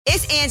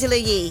It's Angela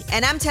Yee,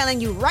 and I'm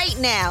telling you right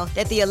now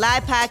that the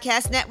Alive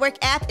Podcast Network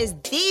app is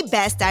the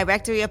best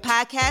directory of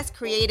podcasts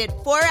created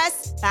for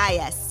us, by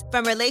us.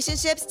 From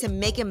relationships to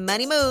making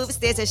money moves,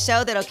 there's a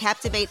show that'll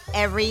captivate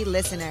every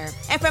listener.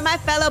 And for my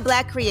fellow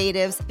Black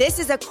creatives, this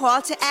is a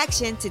call to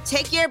action to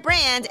take your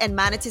brand and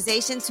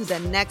monetization to the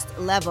next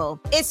level.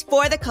 It's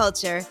for the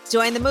culture.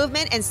 Join the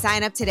movement and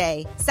sign up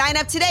today. Sign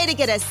up today to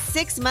get a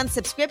 6-month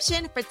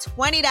subscription for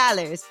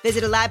 $20.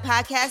 Visit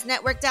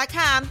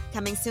AlivePodcastNetwork.com,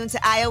 coming soon to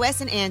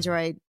iOS and Android.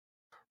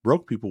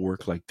 Broke people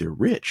work like they're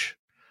rich,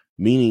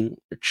 meaning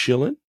they're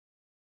chilling,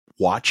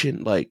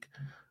 watching like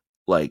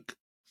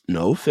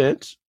no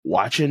offense,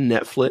 watching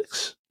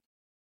Netflix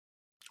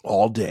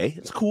all day.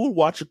 It's cool to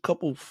watch a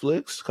couple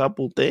flicks,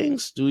 couple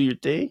things, do your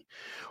thing.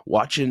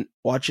 Watching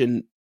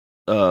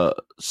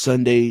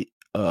Sunday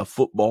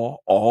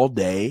football all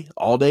day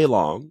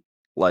long,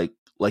 like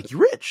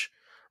you're rich,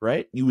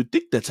 right? You would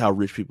think that's how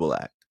rich people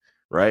act,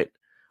 right?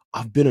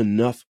 I've been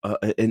enough,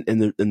 and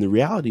the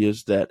reality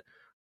is that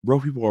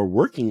broke people are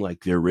working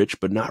like they're rich,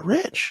 but not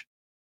rich.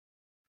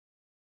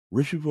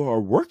 Rich people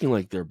are working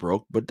like they're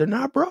broke, but they're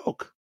not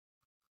broke.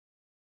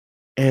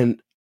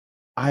 And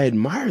I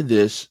admire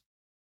this,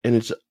 and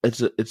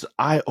it's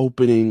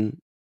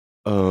eye-opening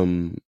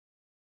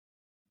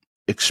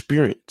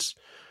experience,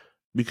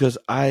 because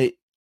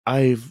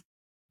I've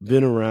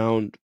been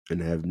around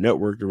and have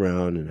networked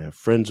around and have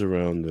friends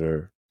around that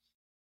are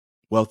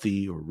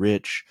wealthy or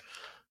rich,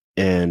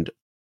 and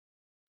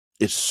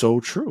it's so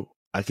true.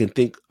 I can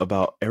think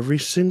about every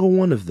single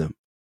one of them.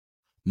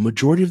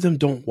 Majority of them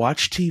don't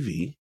watch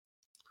TV.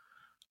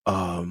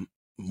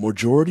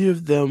 Majority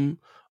of them,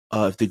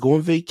 if they go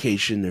on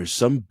vacation, there's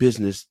some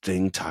business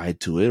thing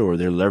tied to it, or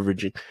they're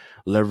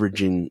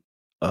leveraging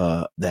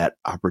that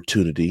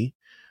opportunity.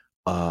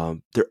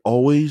 They're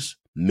always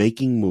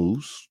making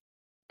moves.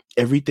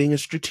 Everything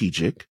is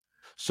strategic.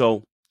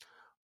 So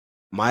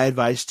my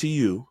advice to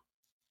you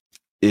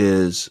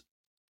is,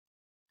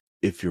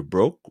 if you're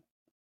broke,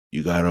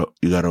 you gotta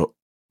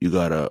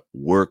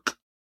work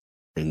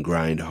and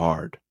grind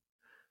hard.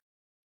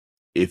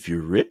 If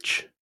you're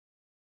rich,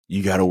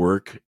 you gotta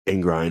work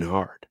and grind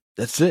hard.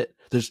 That's it.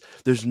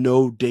 There's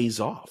no days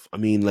off. I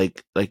mean,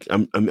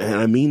 and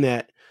I mean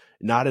that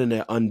not in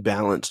an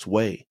unbalanced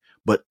way,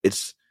 but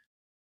it's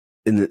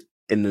in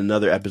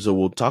another episode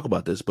we'll talk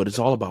about this. But it's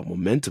all about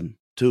momentum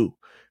too.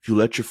 If you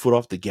let your foot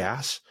off the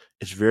gas,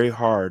 it's very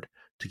hard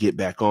to get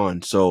back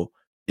on. So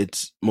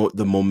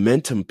the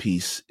momentum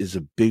piece is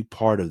a big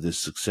part of this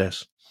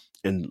success,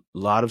 and a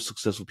lot of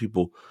successful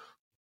people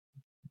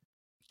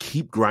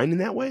keep grinding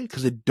that way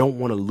because they don't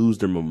want to lose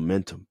their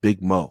momentum.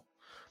 Big Mo,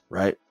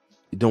 right?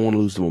 You don't want to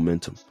lose the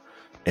momentum,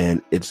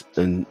 and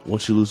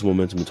once you lose the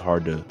momentum, it's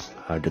hard to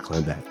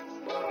climb back.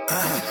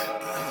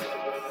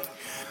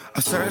 I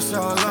searched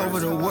all over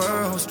the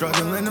world,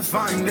 struggling to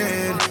find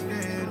it.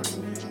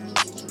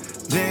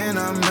 Then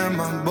I met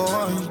my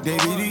boy,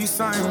 David D.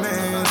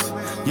 Simons.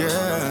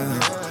 Yeah,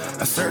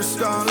 I searched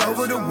all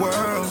over the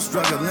world,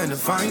 struggling to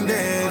find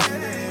it.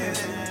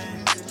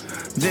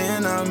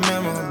 Then I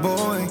met my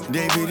boy,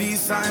 David E.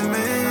 Simons,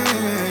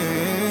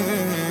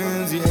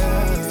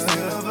 yeah.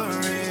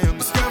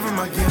 Discover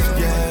my gift,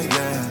 yeah,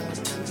 yeah.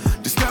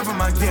 Discover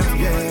my gift,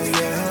 yeah,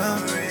 yeah.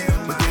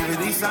 With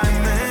David E. Simons,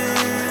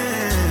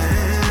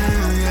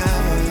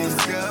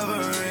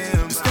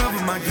 yeah.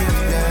 Discover my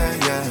gift, yeah,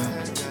 yeah.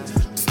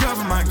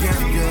 Discover my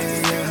gift,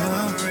 yeah,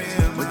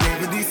 yeah. With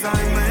David E.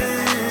 Simons.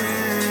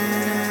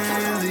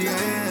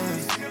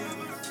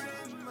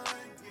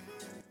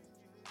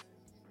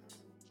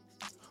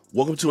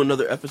 Welcome to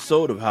another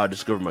episode of How I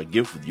Discovered My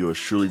Gift with yours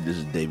truly. This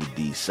is David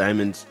D.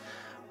 Simons.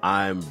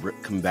 I'm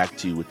coming back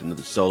to you with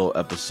another solo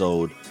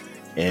episode,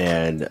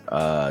 and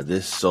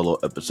this solo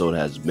episode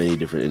has many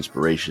different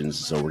inspirations,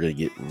 so we're going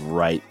to get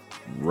right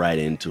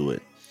into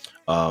it.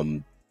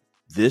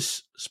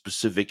 This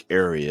specific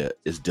area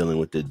is dealing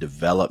with the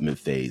development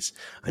phase.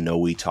 I know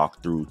we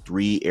talked through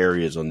 3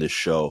 areas on this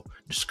show: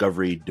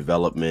 discovery,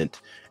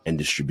 development, and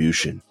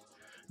distribution.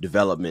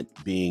 Development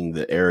being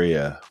the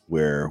area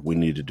where we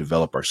need to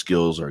develop our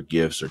skills, our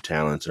gifts, our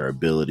talents, our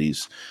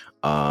abilities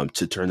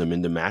to turn them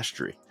into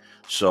mastery.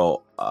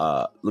 So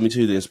let me tell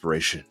you the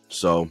inspiration.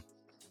 So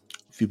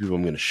a few people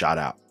I'm going to shout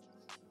out.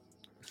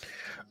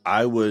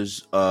 I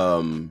was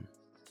on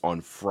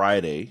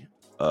Friday,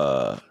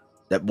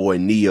 that boy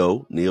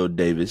Nehemiah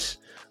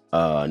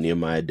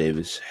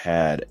Davis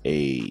had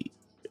a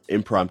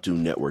impromptu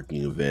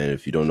networking event.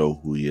 If you don't know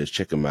who he is,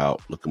 check him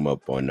out. Look him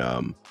up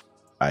on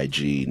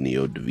IG,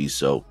 Neo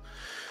DeViso.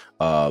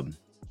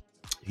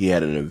 He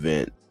had an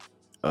event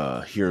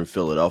here in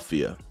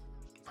Philadelphia,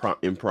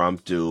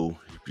 impromptu.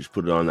 Just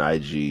put it on the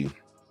IG.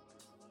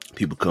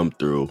 People come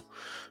through,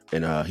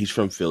 and he's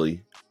from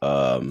Philly.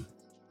 I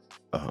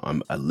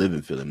live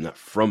in Philly. I'm not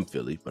from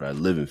Philly, but I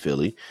live in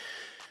Philly.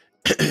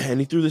 And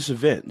he threw this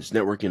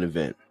networking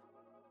event.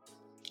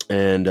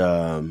 And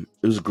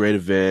it was a great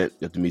event.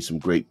 Got to meet some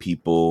great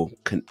people,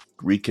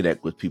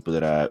 reconnect with people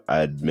that I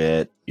had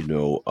met,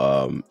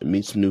 and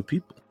meet some new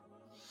people.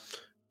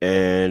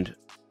 And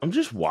I'm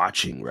just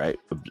watching, right?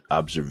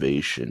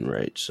 Observation,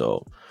 right?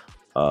 So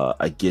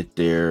I get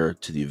there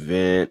to the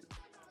event,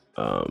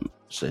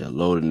 say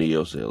hello to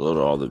Neo, say hello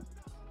to all the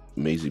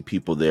amazing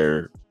people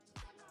there,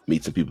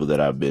 meet some people that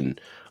I've been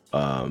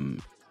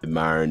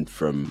admiring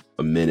from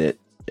a minute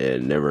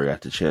and never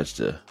got the chance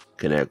to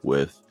connect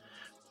with.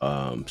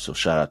 So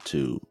shout out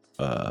to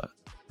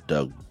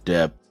Doug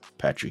Depp,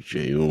 Patrick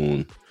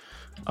Jayoon,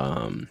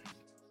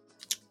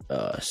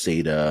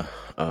 Seda,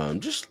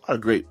 just a lot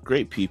of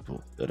great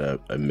people that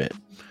I met.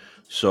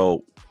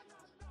 So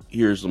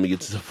let me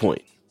get to the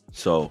point.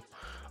 So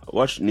I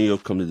watched Neo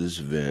come to this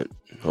event,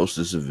 host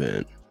this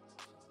event,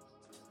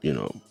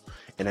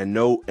 and I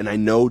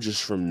know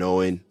just from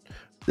knowing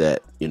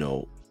that,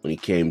 when he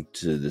came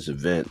to this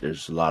event,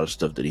 there's a lot of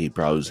stuff that he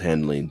probably was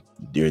handling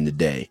during the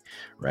day,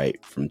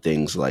 right? From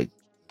things like,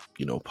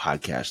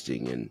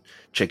 podcasting and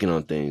checking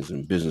on things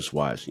and business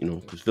wise,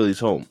 because Philly's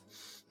home,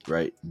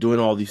 right? Doing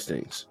all these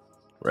things,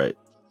 right?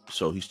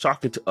 So he's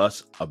talking to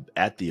us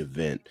at the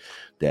event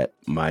that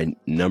my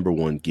number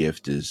one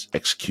gift is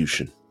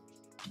execution.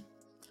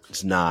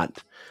 It's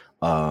not,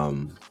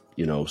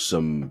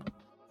 some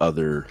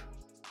other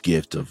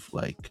gift of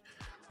like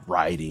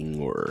writing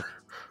or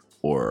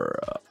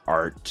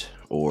art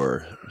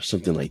or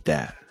something like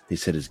that. He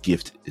said his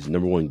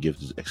number one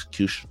gift is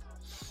execution.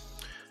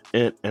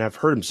 And I've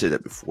heard him say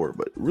that before,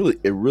 but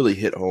it really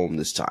hit home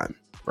this time,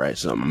 right?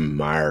 So I'm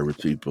admired with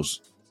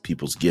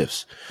people's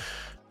gifts.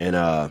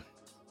 And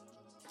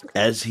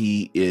as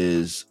he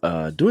is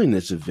doing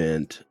this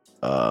event,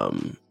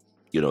 the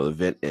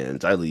event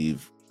ends. I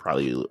leave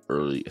probably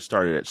early. It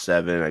started at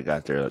 7. I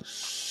got there like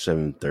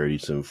 7:30,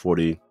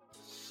 7:40.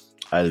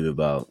 I leave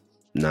about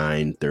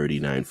 9:30,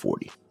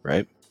 9:40,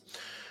 right?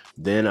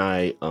 Then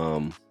I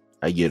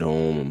get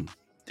home. I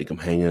think I'm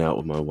hanging out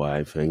with my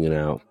wife, hanging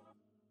out.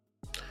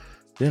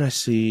 Then I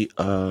see,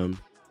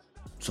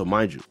 so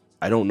mind you,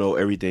 I don't know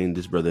everything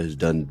this brother has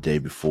done the day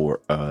before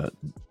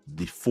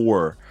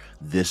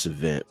this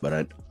event,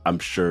 but I'm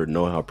sure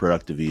knowing how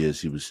productive he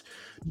is, he was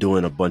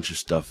doing a bunch of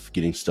stuff,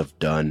 getting stuff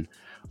done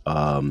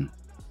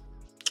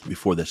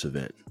before this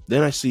event.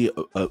 Then I see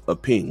a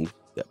ping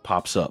that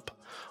pops up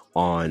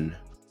on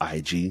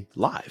IG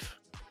Live.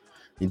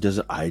 He does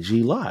an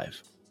IG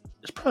Live.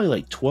 It's probably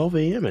like 12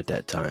 a.m. at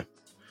that time.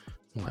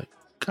 I'm like,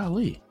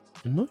 golly,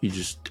 I know you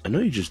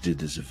just did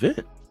this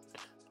event.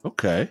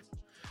 Okay.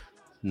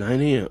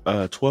 9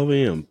 a.m., 12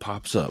 a.m.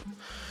 pops up.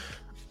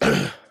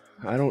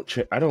 I don't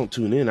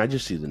tune in. I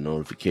just see the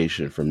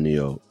notification from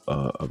Neo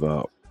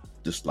about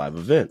this live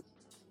event.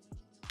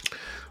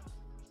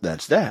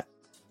 That's that.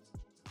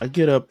 I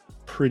get up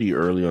pretty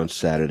early on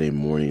Saturday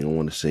morning. I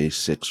want to say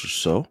 6 or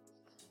so.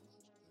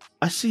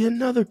 I see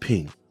another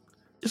ping.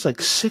 It's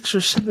like 6 or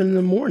 7 in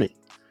the morning.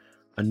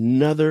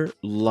 Another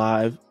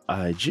live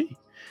IG.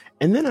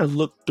 And then I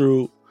look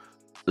through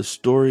the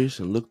stories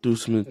and look through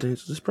some of the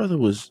things. This brother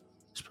was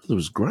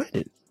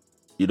grinding,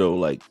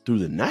 like through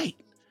the night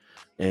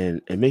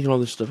and making all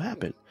this stuff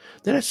happen.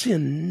 Then I see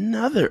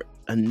another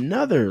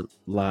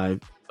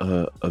live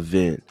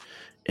event.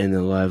 And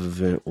the live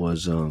event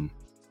was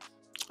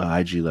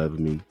IG live,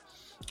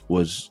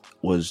 was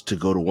to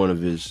go to one of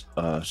his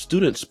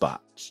student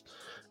spots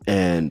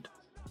and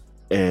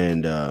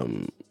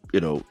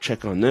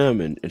check on them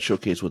and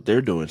showcase what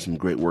they're doing, some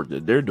great work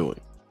that they're doing.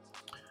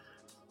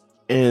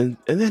 And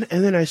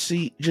then I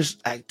see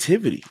just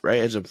activity, right?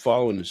 As I'm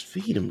following his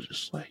feed, I'm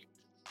just like,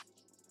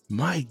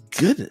 my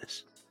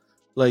goodness.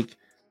 Like,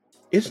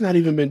 it's not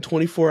even been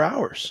 24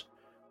 hours.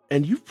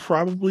 And you've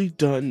probably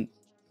done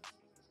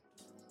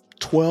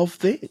 12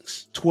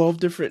 things, 12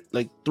 different,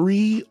 like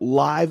 3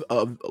 live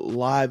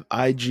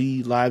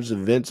IG lives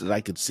events that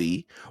I could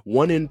see,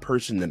 1 in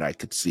person that I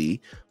could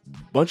see,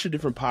 bunch of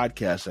different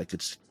podcasts I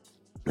could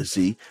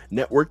see,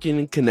 networking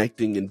and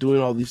connecting and doing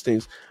all these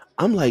things.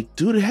 I'm like,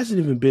 dude, it hasn't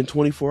even been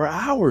 24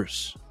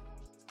 hours.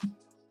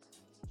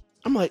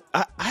 I'm like,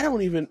 I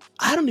don't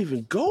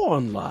even go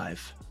on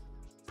live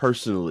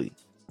personally,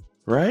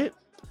 right?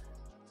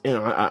 And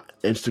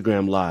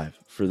Instagram Live,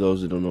 for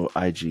those that don't know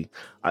IG,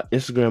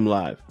 Instagram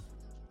Live.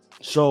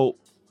 So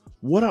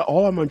what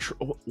all am I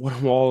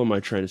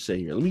trying to say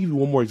here? Let me give you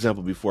one more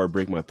example before I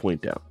break my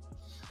point down.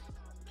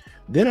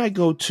 Then I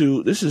go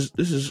to, this is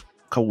a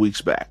couple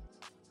weeks back.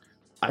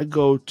 I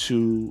go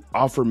to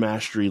Offer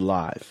Mastery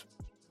Live.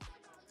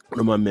 One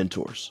of my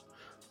mentors,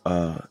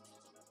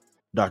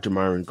 Dr.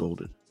 Myron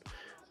Golden.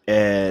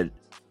 And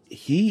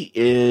he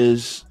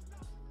has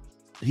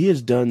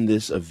done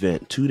this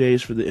event, 2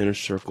 days for the inner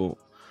circle,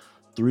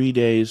 3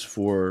 days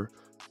for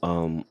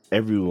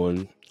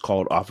everyone,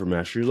 called Offer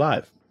Mastery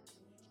Live,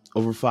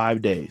 over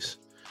 5 days.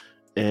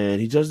 And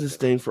he does this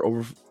thing for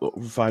over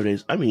 5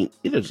 days. I mean,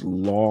 it is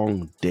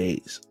long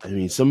days. I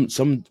mean, some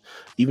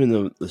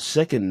even the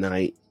second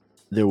night,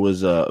 there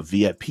was a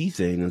VIP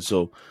thing. And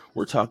so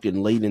we're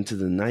talking late into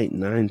the night,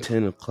 9,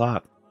 10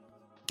 o'clock,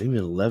 maybe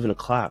 11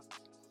 o'clock,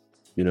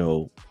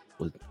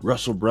 with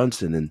Russell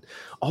Brunson and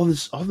all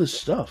this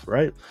stuff,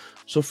 right?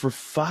 So for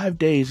 5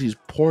 days, he's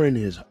pouring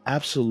his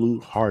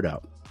absolute heart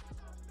out,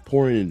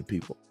 pouring into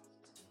people.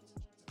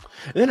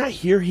 And then I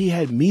hear he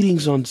had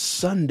meetings on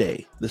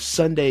Sunday, the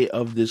Sunday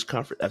of this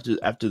conference,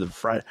 after the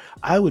Friday.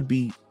 I would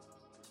be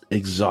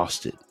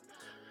exhausted.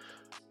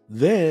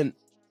 Then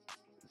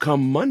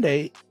come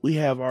Monday, we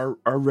have our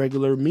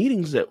regular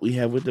meetings that we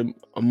have with him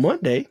on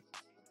Monday.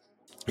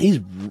 He's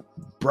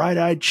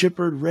bright-eyed,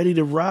 chippered, ready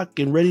to rock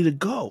and ready to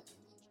go.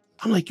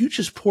 I'm like, you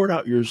just poured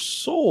out your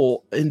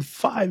soul in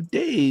 5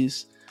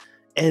 days,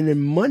 and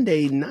then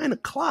Monday,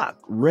 9:00,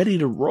 ready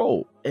to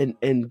roll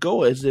and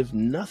go as if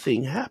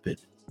nothing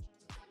happened.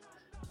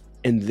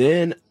 And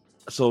then,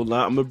 so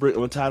now I'm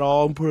gonna tie it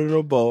all and put it in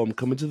a bow. I'm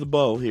coming to the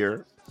bow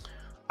here.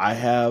 I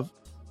have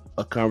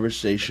a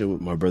conversation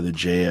with my brother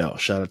JL.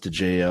 Shout out to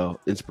JL,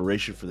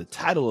 inspiration for the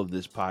title of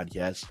this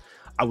podcast.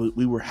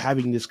 We were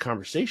having this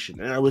conversation,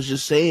 and I was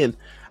just saying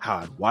how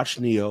I'd watched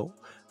Neo,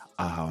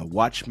 how I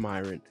watched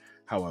Myron,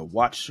 how I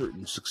watched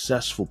certain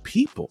successful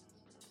people.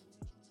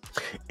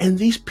 And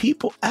these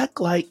people act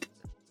like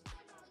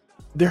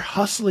they're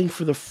hustling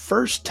for the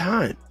first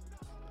time.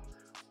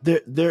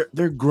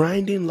 They're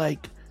grinding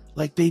like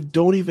they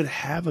don't even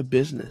have a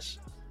business.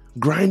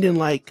 Grinding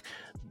like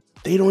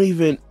they don't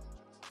even,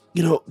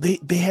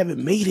 they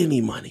haven't made any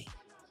money.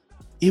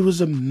 It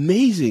was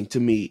amazing to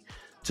me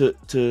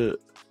to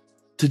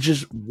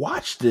just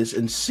watch this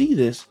and see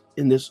this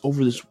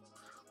over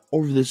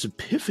this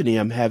epiphany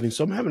I'm having.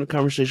 So I'm having a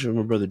conversation with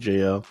my brother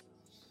JL,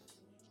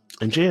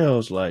 and JL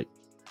is like,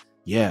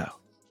 yeah,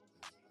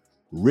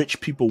 rich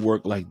people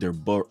work like they're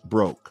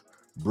broke.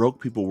 Broke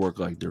people work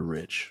like they're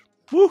rich.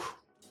 Woo!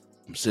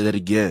 I'm gonna say that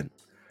again.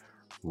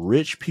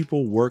 Rich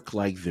people work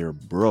like they're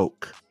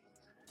broke,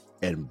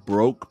 and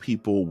broke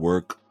people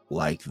work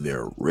like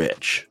they're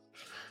rich.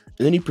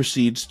 And then he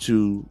proceeds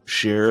to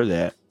share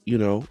that,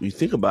 you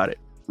think about it,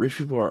 rich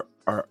people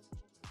are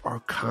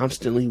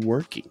constantly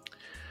working.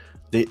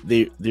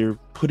 They're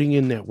putting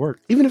in that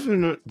work. Even if they're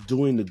not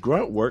doing the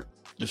grunt work,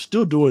 they're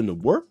still doing the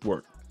work,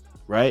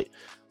 right?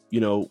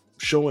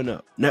 Showing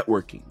up,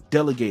 networking,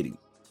 delegating,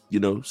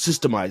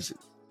 systemizing,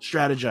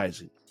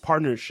 strategizing,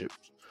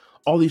 partnerships,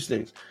 all these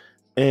things.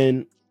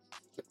 And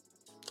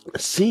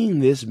seeing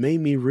this made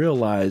me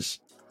realize,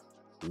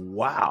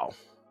 wow,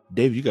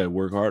 Dave, you got to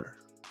work harder.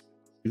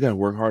 You got to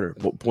work harder.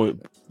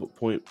 Point.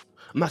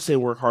 I'm not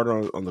saying work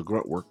harder on the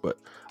grunt work, but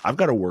I've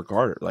got to work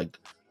harder. Like,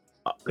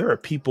 there are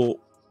people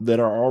that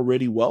are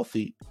already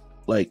wealthy.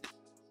 Like,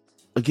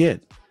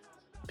 again,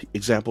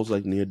 examples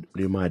like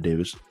Nehemiah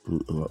Davis,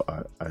 who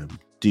I'm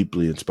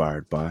deeply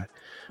inspired by.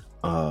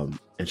 And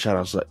shout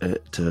outs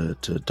to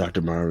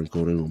Dr. Myron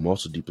Golden, who I'm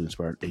also deeply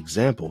inspired.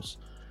 Examples.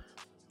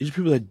 These are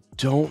people that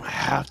don't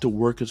have to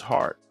work as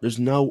hard. There's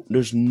no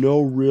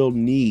real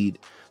need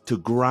to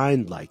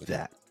grind like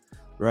that,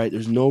 right?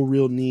 There's no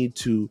real need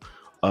to,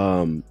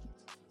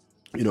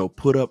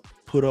 put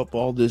up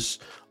all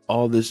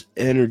this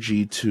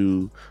energy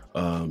to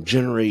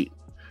generate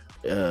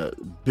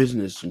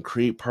business and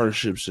create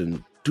partnerships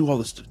and do all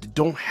this stuff. They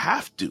don't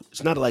have to.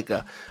 It's not like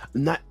they're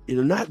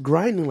not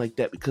grinding like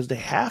that because they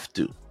have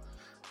to.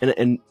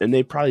 And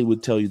they probably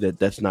would tell you that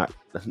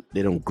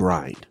they don't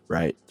grind,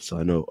 right? So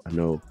I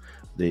know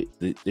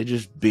they're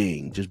just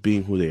being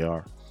who they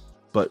are,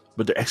 but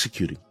they're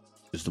executing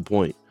is the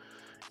point.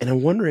 And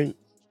I'm wondering,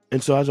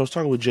 and so as I was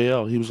talking with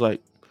JL, he was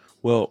like,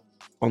 well,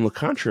 on the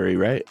contrary,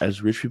 right?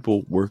 As rich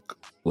people work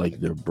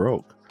like they're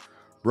broke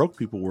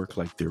people work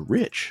like they're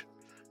rich,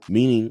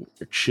 meaning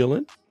they're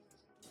chilling,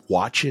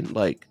 watching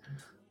like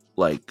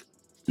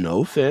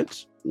no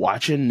offense,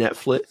 watching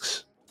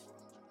Netflix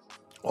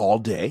all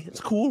day.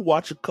 It's cool to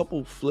watch a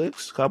couple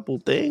flicks, couple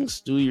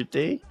things, do your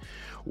thing.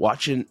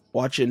 Watching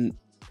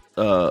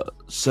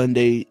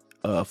Sunday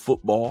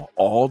football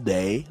all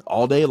day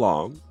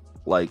long,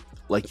 like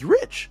you're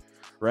rich,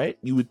 right?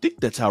 You would think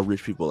that's how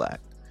rich people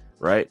act,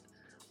 right?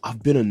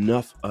 I've been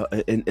enough,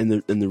 and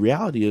the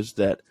reality is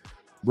that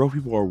broke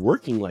people are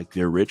working like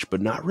they're rich,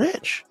 but not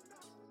rich.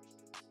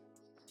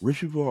 Rich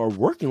people are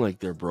working like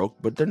they're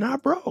broke, but they're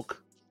not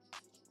broke.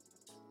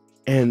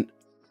 And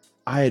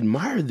I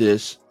admire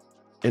this,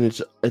 and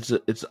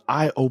it's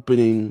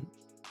eye-opening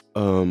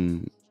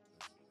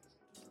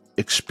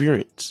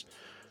experience,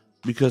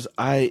 because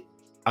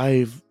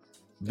I've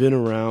been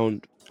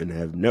around and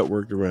have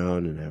networked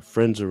around and have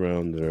friends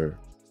around that are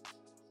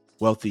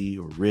wealthy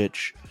or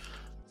rich,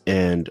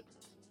 and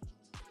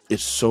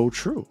it's so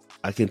true.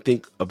 I can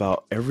think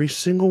about every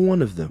single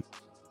one of them.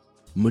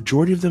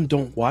 Majority of them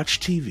don't watch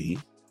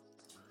TV.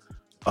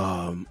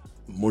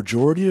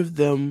 Majority of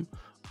them,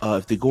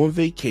 if they go on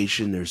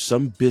vacation, there's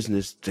some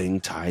business thing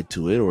tied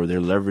to it, or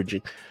they're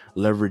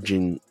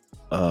leveraging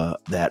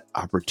that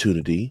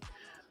opportunity.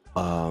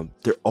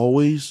 They're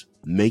always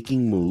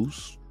making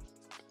moves.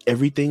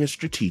 Everything is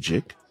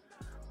strategic.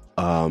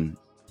 So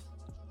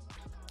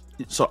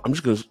I'm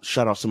just going to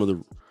shout out some of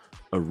the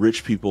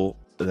rich people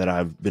that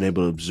I've been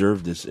able to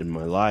observe this in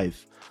my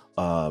life.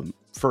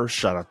 First,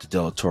 shout out to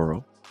Del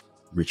Toro,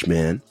 rich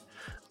man,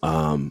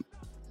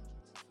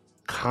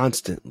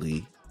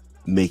 constantly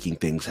making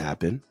things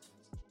happen,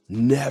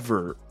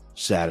 never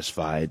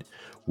satisfied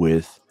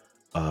with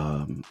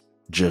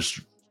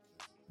just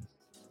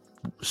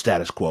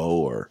status quo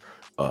or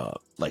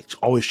like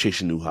always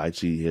chasing new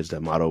heights. He has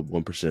that motto,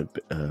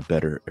 1%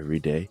 better every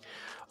day.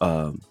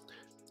 Shout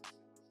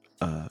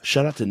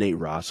out to Nate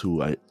Ross,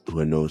 who I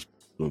know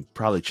will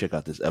probably check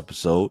out this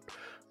episode.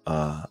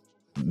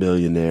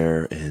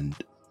 Millionaire and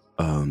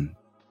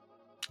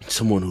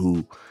someone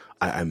who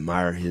I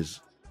admire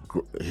his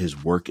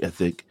work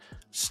ethic.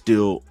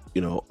 Still,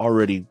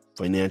 already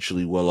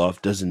financially well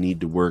off, doesn't need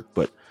to work,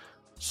 but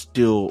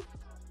still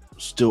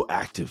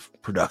active,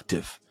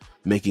 productive,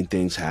 making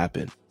things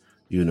happen.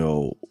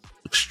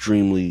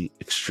 Extremely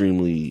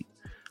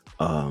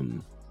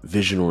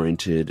vision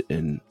oriented,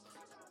 and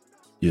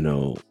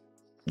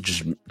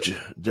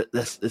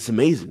it's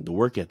amazing. The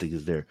work ethic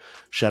is there.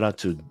 Shout out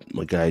to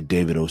my guy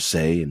David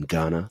Osei in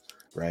Ghana,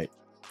 right?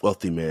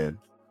 Wealthy man,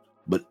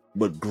 but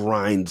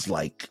grinds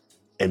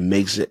and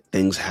makes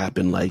things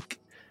happen like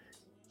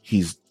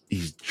he's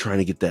trying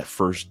to get that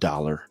first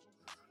dollar.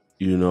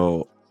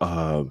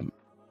 I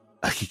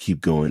could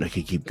keep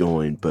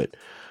going, but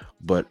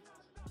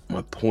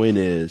my point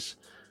is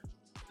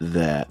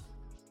that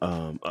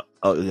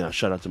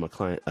shout out to my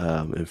client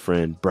and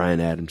friend Brian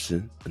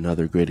Adamson,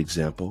 another great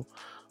example,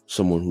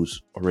 someone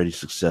who's already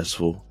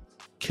successful,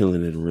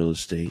 killing it in real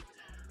estate,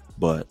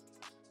 but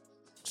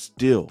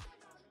still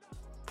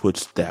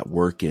puts that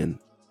work in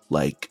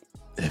like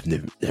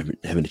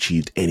haven't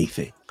achieved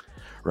anything,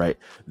 right?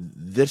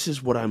 This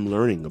is what I'm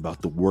learning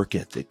about the work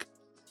ethic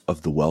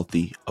of the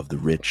wealthy, of the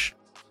rich.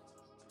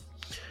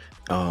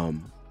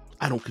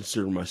 I don't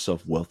consider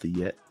myself wealthy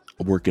yet.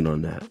 I'm working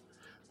on that.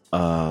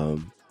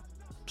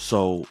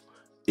 So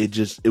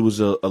it was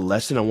a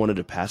lesson I wanted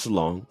to pass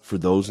along for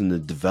those in the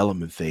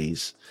development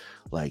phase.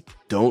 Like,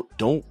 don't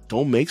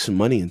make some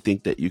money and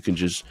think that you can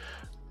just,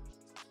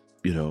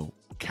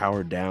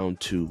 cower down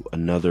to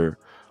another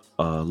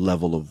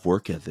level of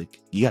work ethic.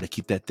 You got to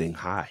keep that thing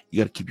high. You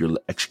got to keep your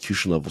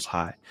execution levels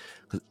high,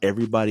 because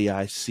everybody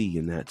I see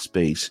in that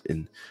space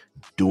and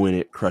doing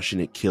it, crushing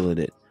it, killing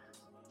it,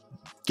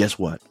 guess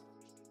what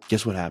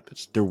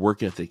happens? Their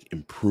work ethic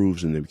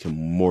improves and they become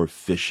more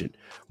efficient,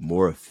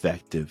 more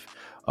effective.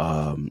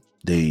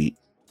 They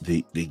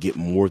get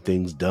more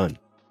things done,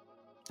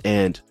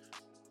 and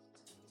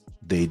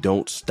they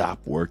don't stop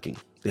working.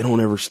 They don't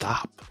ever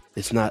stop.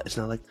 It's not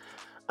like,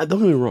 don't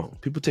get me wrong,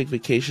 people take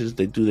vacations,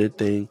 they do their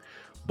thing,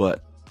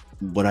 but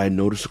what I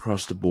noticed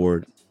across the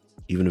board,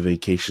 even a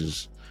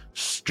vacation's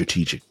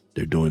strategic.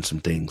 They're doing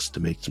some things to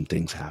make some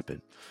things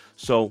happen.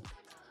 So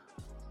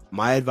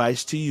my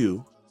advice to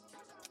you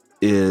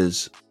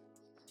is,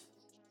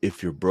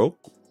 if you're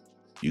broke,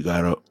 you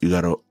gotta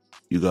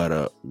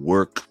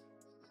work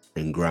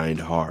and grind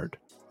hard.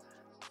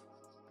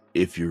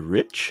 If you're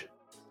rich,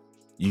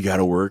 you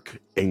gotta work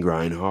and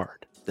grind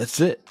hard. That's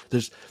it.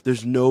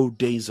 There's no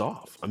days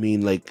off. I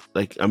mean,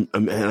 and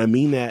I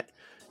mean that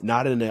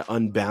not in an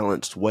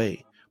unbalanced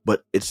way,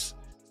 but it's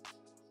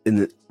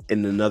in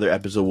another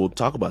episode we'll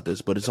talk about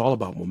this, but it's all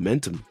about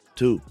momentum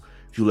too.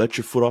 If you let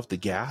your foot off the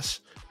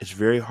gas, it's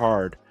very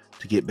hard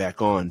to get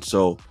back on.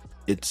 So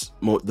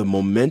the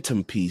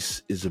momentum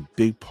piece is a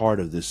big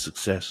part of this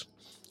success,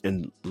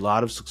 and a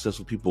lot of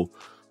successful people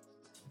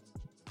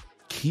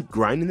keep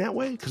grinding that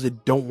way because they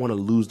don't want to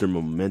lose their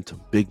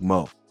momentum. Big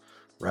Mo,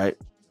 right?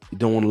 You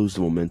don't want to lose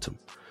the momentum,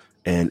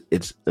 and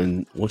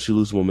once you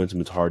lose the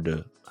momentum, it's hard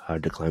to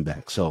climb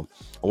back. So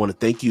I want to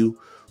thank you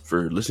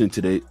for listening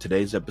to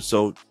today's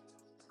episode.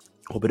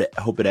 Hope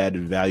it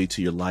added value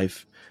to your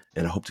life,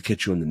 and I hope to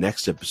catch you in the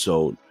next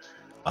episode.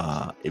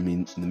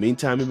 In the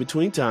meantime, in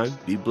between time,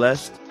 be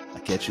blessed. I'll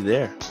catch you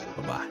there.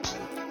 Bye-bye.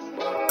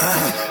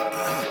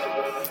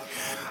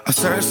 I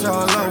searched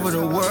all over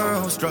the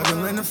world,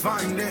 struggling to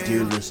find it.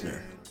 Dear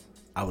listener,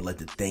 I would like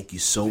to thank you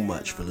so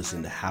much for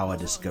listening to How I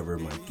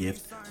Discovered My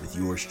Gift with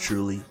yours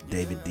truly,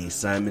 David D.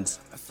 Simons.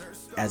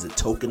 As a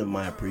token of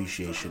my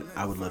appreciation,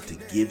 I would love to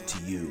give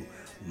to you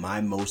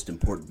my most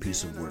important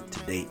piece of work to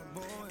date,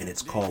 and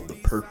it's called the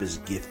Purpose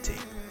Gift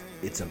Tape.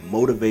 It's a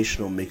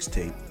motivational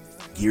mixtape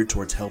geared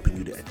towards helping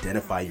you to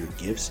identify your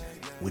gifts,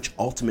 which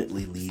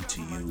ultimately lead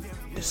to you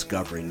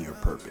discovering your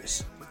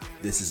purpose.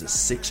 This is a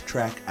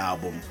 6-track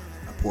album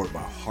I poured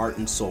my heart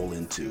and soul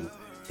into.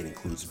 It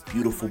includes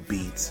beautiful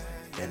beats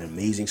and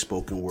amazing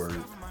spoken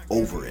word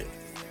over it,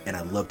 and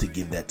I'd love to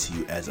give that to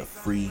you as a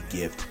free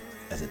gift,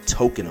 as a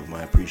token of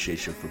my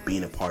appreciation for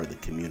being a part of the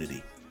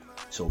community.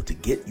 So to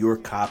get your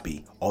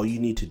copy, all you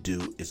need to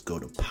do is go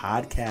to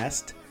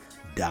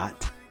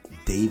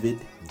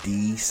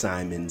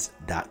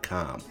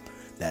podcast.daviddsimons.com.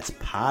 That's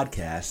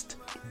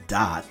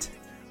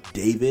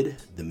podcast.david,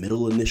 the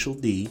middle initial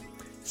D,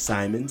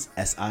 Simons,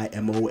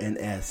 SIMONS.com,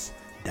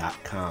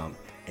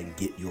 and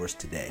get yours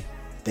today.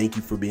 Thank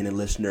you for being a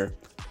listener.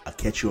 I'll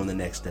catch you on the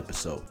next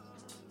episode.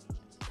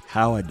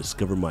 How I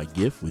Discovered My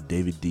Gift with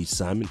David D.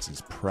 Simons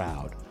is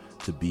proud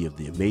to be of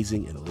the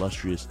amazing and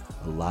illustrious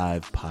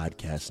Alive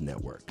Podcast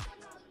Network.